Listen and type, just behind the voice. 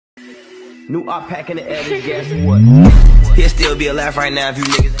New op pack in the air, this gas what? He'll still be alive right now if you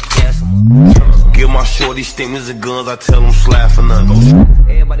niggas ain't gas him up. Give my shorty stingers and guns, I tell them slap for nothing.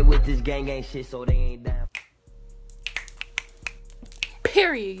 Everybody with this gang shit, so they ain't down.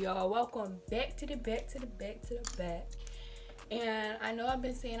 Period, y'all. Welcome back to the back. And I know I've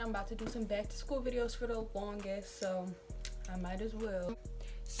been saying I'm about to do some back to school videos for the longest, so I might as well.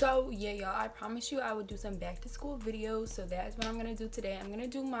 So yeah, y'all, I promise you I would do some back to school videos, so that's what I'm gonna do today. I'm gonna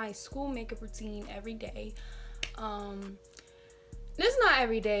do my school makeup routine every day. This is not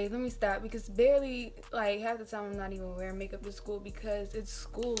every day, let me stop, because barely, like, half the time I'm not even wearing makeup to school because it's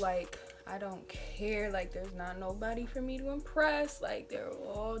school. Like, I don't care, like, there's not nobody for me to impress, like, they're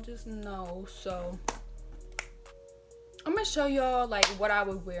all just no. So I'm gonna show y'all like what I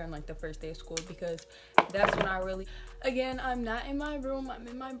would wear on like the first day of school, because that's when I really, again, I'm not in my room, I'm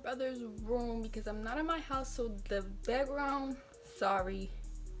in my brother's room because I'm not in my house, so the background, sorry,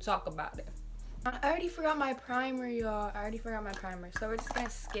 talk about it. I already forgot my primer, y'all. So we're just gonna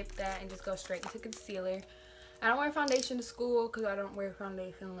skip that and just go straight into concealer. I don't wear foundation to school because I don't wear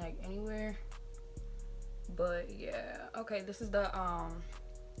foundation like anywhere, but yeah. Okay, this is the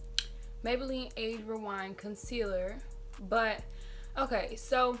Maybelline Age Rewind concealer. But okay,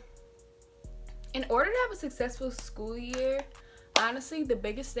 so in order to have a successful school year, honestly, the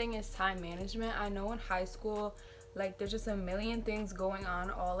biggest thing is time management. I know in high school, like, there's just a million things going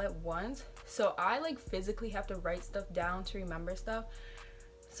on all at once, so I like physically have to write stuff down to remember stuff.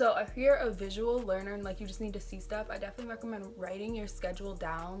 So if you're a visual learner and like you just need to see stuff, I definitely recommend writing your schedule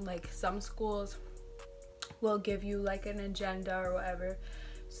down. Like, some schools will give you like an agenda or whatever,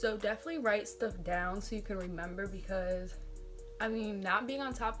 so definitely write stuff down so you can remember, because I mean, not being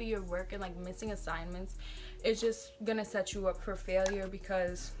on top of your work and like missing assignments is just gonna set you up for failure,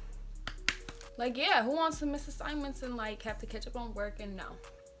 because like, yeah, who wants to miss assignments and like have to catch up on work? And no.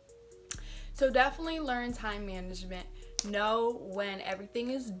 So definitely learn time management. Know when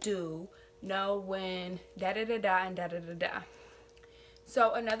everything is due. Know when da da da da and da da da da.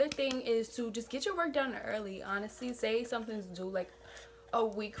 So another thing is to just get your work done early. Honestly, say something's due like a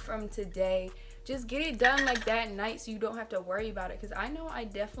week from today, just get it done like that night so you don't have to worry about it, because I know I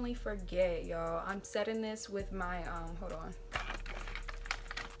definitely forget, y'all. I'm setting this with my hold on,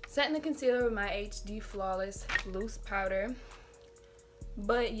 setting the concealer with my HD Flawless loose powder.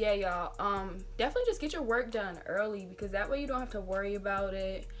 But yeah, y'all, definitely just get your work done early, because that way you don't have to worry about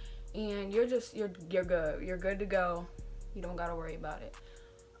it, and you're good to go. You don't gotta worry about it.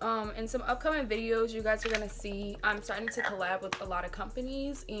 In some upcoming videos you guys are gonna see, I'm starting to collab with a lot of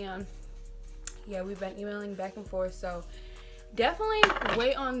companies, and yeah, we've been emailing back and forth, so definitely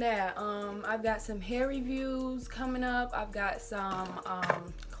wait on that. I've got some hair reviews coming up, I've got some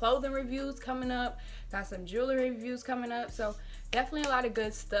clothing reviews coming up, got some jewelry reviews coming up, so definitely a lot of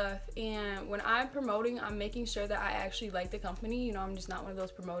good stuff. And when I'm promoting, I'm making sure that I actually like the company. You know, I'm just not one of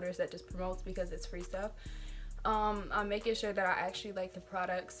those promoters that just promotes because it's free stuff. I'm making sure that I actually like the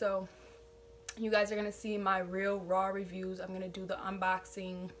product. So you guys are gonna see my real raw reviews. I'm gonna do the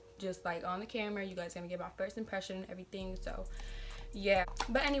unboxing just like on the camera. You guys are gonna get my first impression and everything. So yeah,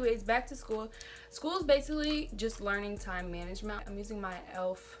 but anyways, back to school. School is basically just learning time management. I'm using my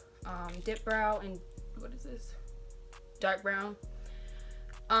e.l.f. Dip Brow and what is this, dark brown.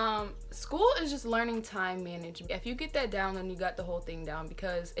 School is just learning time management. If you get that down, then you got the whole thing down,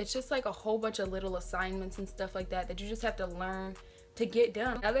 because it's just like a whole bunch of little assignments and stuff like that that you just have to learn to get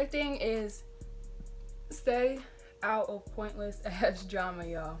done. Another thing is stay out of pointless ass drama,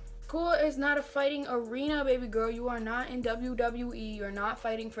 y'all. School is not a fighting arena, baby girl. You are not in WWE. You're not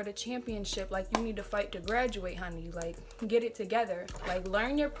fighting for the championship. Like, you need to fight to graduate, honey. Like, get it together. Like,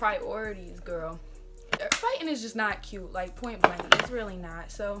 learn your priorities, girl. Fighting is just not cute, like, point blank. It's really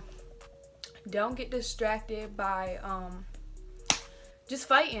not. So don't get distracted by just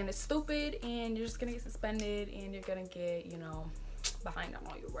fighting. It's stupid, and you're just gonna get suspended, and you're gonna get, you know, behind on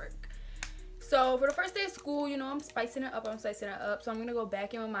all your work. So for the first day of school, you know, I'm spicing it up. So I'm gonna go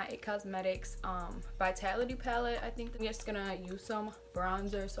back in with my IT Cosmetics Vitality palette. I think I'm just gonna use some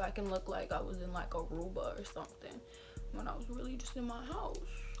bronzer so I can look like I was in like Aruba or something when I was really just in my house.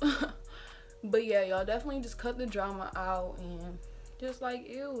 But yeah, y'all, definitely just cut the drama out, and just like,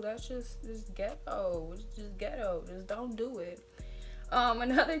 ew, that's just ghetto. It's just ghetto. Just don't do it.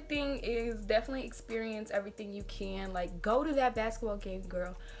 Another thing is definitely experience everything you can. Like, go to that basketball game,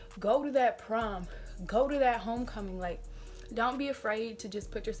 girl. Go to that prom. Go to that homecoming. Like, don't be afraid to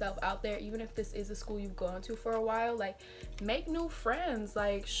just put yourself out there, even if this is a school you've gone to for a while. Like, make new friends.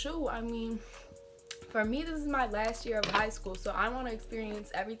 Like, shoot, I mean, for me, this is my last year of high school, so I want to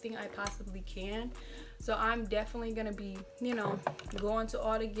experience everything I possibly can. So I'm definitely going to be, you know, going to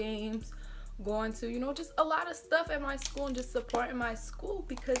all the games, going to, you know, just a lot of stuff at my school and just supporting my school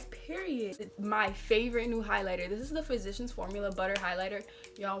because period. My favorite new highlighter. This is the Physicians Formula Butter Highlighter.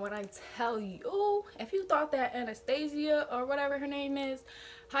 Y'all, when I tell you, if you thought that Anastasia or whatever her name is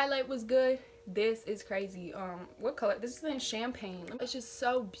highlight was good, this is crazy. What color? This is in champagne. It's just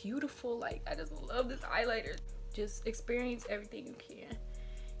so beautiful. Like, I just love this highlighter. Just experience everything you can.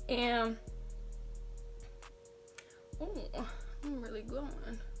 And oh, I'm really glowing.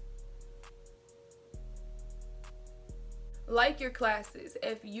 Like your classes.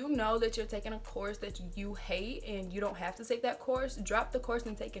 If you know that you're taking a course that you hate and you don't have to take that course, drop the course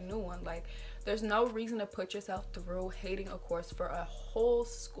and take a new one. Like, there's no reason to put yourself through hating a course for a whole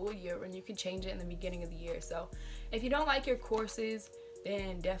school year when you can change it in the beginning of the year. So if you don't like your courses,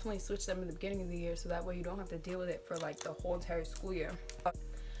 then definitely switch them in the beginning of the year so that way you don't have to deal with it for like the whole entire school year.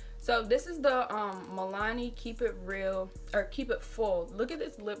 So this is the Milani Keep It Real, or Keep It Full. Look at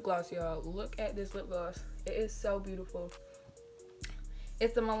this lip gloss, y'all. Look at this lip gloss. It is so beautiful.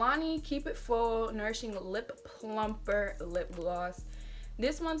 It's the Milani Keep It Full Nourishing Lip Plumper Lip Gloss.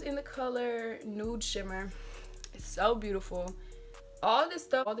 This one's in the color Nude Shimmer. It's so beautiful. All this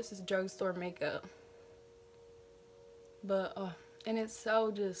is drugstore makeup. But, and it's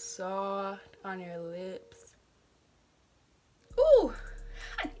so just soft on your lips. Ooh!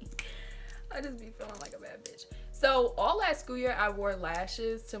 I just be feeling like a bad bitch. So all last school year I wore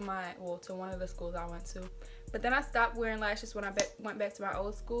lashes to one of the schools I went to. But then I stopped wearing lashes when I went back to my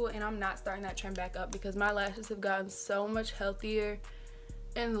old school, and I'm not starting that trend back up because my lashes have gotten so much healthier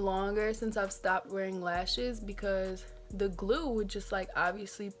and longer since I've stopped wearing lashes, because the glue would just like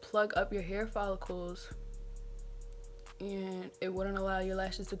obviously plug up your hair follicles and it wouldn't allow your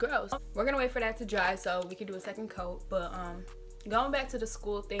lashes to grow. We're gonna wait for that to dry so we can do a second coat. But going back to the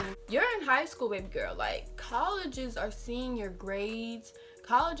school thing, you're in high school, baby girl. Like, colleges are seeing your grades,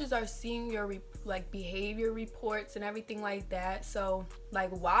 colleges are seeing your behavior reports and everything like that. So like,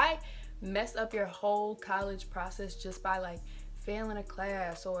 why mess up your whole college process just by like failing a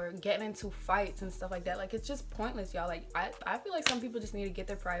class or getting into fights and stuff like that? Like, it's just pointless, y'all. Like, I feel like some people just need to get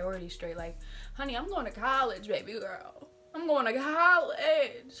their priorities straight. Like, honey, I'm going to college, baby girl. I'm going to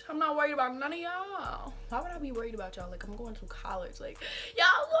college. I'm not worried about none of y'all. Why would I be worried about y'all? Like, I'm going to college. Like,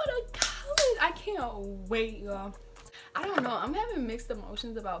 y'all going to college. I can't wait, y'all. I don't know. I'm having mixed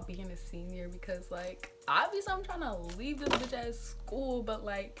emotions about being a senior because, like, obviously I'm trying to leave this bitch ass school, but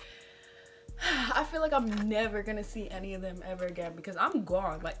like, I feel like I'm never gonna see any of them ever again because I'm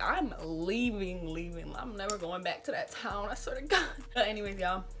gone. Like, I'm leaving. I'm never going back to that town, I swear to God. But anyways,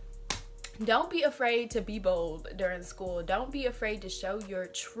 y'all, don't be afraid to be bold during school. Don't be afraid to show your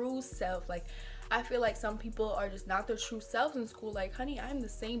true self. Like, I feel like some people are just not their true selves in school. Like, honey, I'm the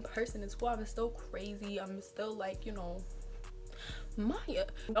same person in school. I'm still crazy. I'm still like, you know, Maya.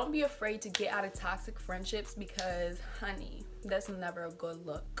 Don't be afraid to get out of toxic friendships because, honey, that's never a good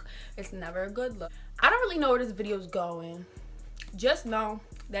look. It's never a good look. I don't really know where this video is going. Just know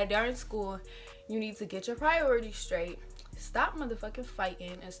that during school, you need to get your priorities straight. Stop motherfucking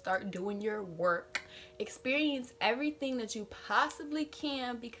fighting and start doing your work. Experience everything that you possibly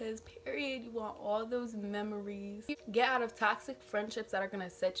can because, period, you want all those memories. Get out of toxic friendships that are gonna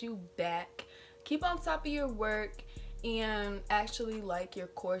set you back. Keep on top of your work and actually like your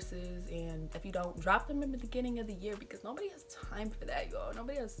courses, and if you don't, drop them in the beginning of the year because nobody has time for that, y'all.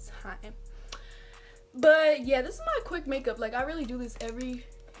 Nobody has time. But yeah, this is my quick makeup. Like, I really do this every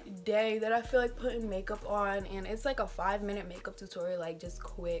day that I feel like putting makeup on, and it's like a 5-minute makeup tutorial, like just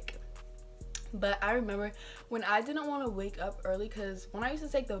quick. But I remember when I didn't want to wake up early, because when I used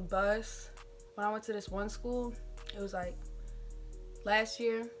to take the bus when I went to this one school, it was like last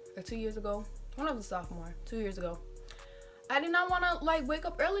year or 2 years ago when I was a sophomore, 2 years ago. I did not want to like wake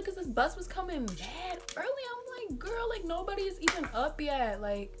up early because this bus was coming mad early. I'm like, girl, like nobody's even up yet.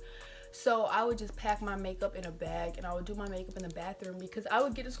 Like, so I would just pack my makeup in a bag and I would do my makeup in the bathroom because I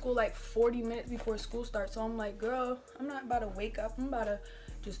would get to school like 40 minutes before school starts. So I'm like, girl, I'm not about to wake up. I'm about to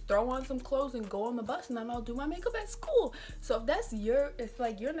just throw on some clothes and go on the bus, and then I'll do my makeup at school. So if that's if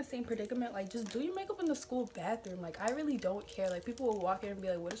like you're in the same predicament, like just do your makeup in the school bathroom. Like, I really don't care. Like, people will walk in and be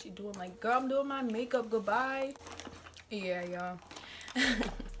like, what is she doing? Like, girl, I'm doing my makeup, goodbye. Yeah, y'all.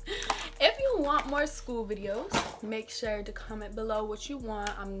 If you want more school videos, make sure to comment below what you want.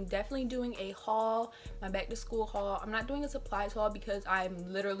 I'm definitely doing a haul, my back to school haul. I'm not doing a supplies haul because I'm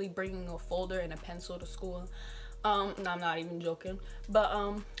literally bringing a folder and a pencil to school. No, I'm not even joking. But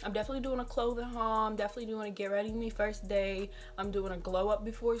I'm definitely doing a clothing haul. I'm definitely doing a get ready me first day. I'm doing a glow up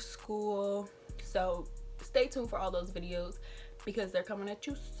before school. So stay tuned for all those videos. because they're coming at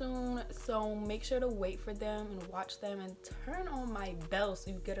you soon. So make sure to wait for them and watch them and turn on my bell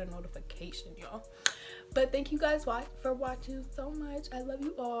so you get a notification, y'all. But thank you guys for watching so much. I love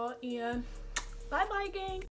you all, and bye bye, gang.